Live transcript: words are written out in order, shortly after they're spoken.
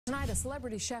a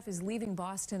celebrity chef is leaving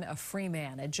Boston a free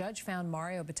man. A judge found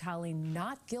Mario Batali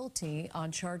not guilty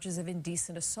on charges of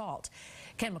indecent assault.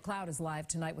 Ken MacLeod is live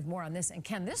tonight with more on this. And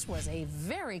Ken, this was a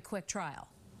very quick trial.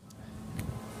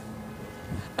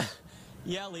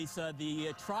 Yeah, Lisa,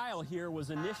 the trial here was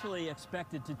initially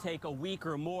expected to take a week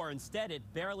or more. Instead, it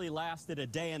barely lasted a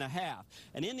day and a half.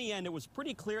 And in the end, it was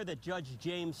pretty clear that Judge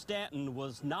James Stanton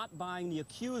was not buying the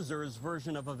accuser's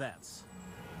version of events.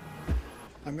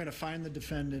 I'm going to find the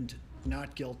defendant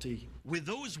not guilty. With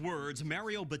those words,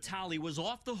 Mario Batali was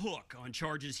off the hook on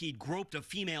charges he'd groped a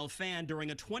female fan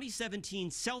during a 2017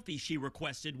 selfie she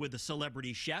requested with a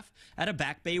celebrity chef at a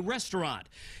Back Bay restaurant.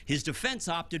 His defense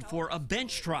opted for a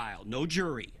bench trial, no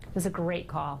jury. It was a great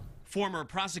call. Former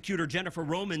prosecutor Jennifer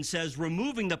Roman says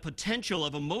removing the potential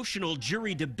of emotional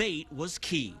jury debate was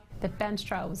key. The bench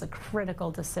trial was a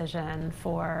critical decision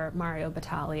for Mario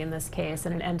Batali in this case,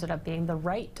 and it ended up being the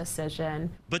right decision.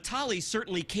 Batali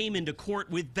certainly came into court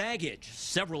with baggage.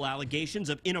 Several allegations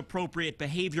of inappropriate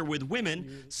behavior with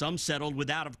women, some settled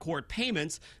with out-of-court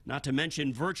payments, not to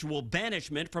mention virtual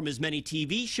banishment from his many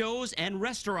TV shows and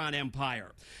restaurant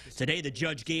empire. Today, the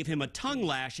judge gave him a tongue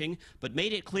lashing, but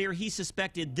made it clear he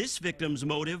suspected this victim's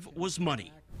motive was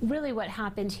money. Really what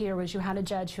happened here was you had a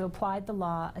judge who applied the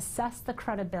law, assessed the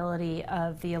credibility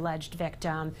of the alleged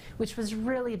victim, which was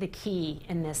really the key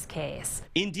in this case.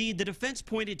 Indeed, the defense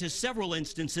pointed to several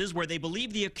instances where they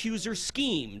believe the accuser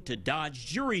schemed to dodge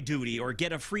jury duty or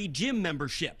get a free gym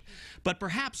membership. But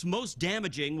perhaps most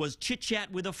damaging was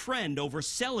chit-chat with a friend over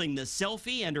selling the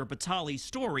selfie and her Batali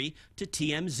story to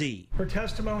TMZ. Her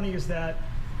testimony is that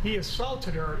he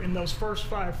assaulted her in those first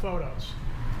 5 photos.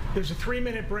 There's a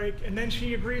 3-minute break, and then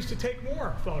she agrees to take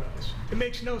more photos. It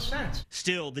makes no sense.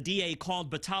 Still, the DA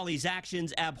called Batali's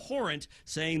actions abhorrent,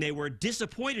 saying they were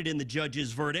disappointed in the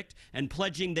judge's verdict and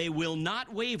pledging they will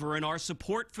not waver in our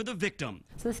support for the victim.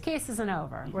 So this case isn't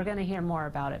over. We're going to hear more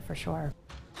about it for sure.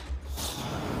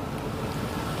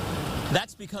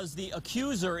 That's because the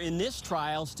accuser in this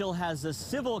trial still has a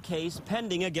civil case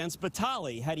pending against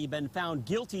Batali. Had he been found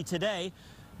guilty today,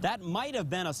 that might have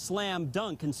been a slam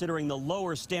dunk considering the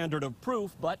lower standard of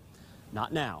proof, but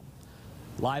not now.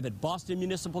 Live at Boston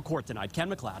Municipal Court tonight, Ken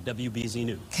MacLeod, WBZ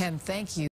News. Ken, thank you.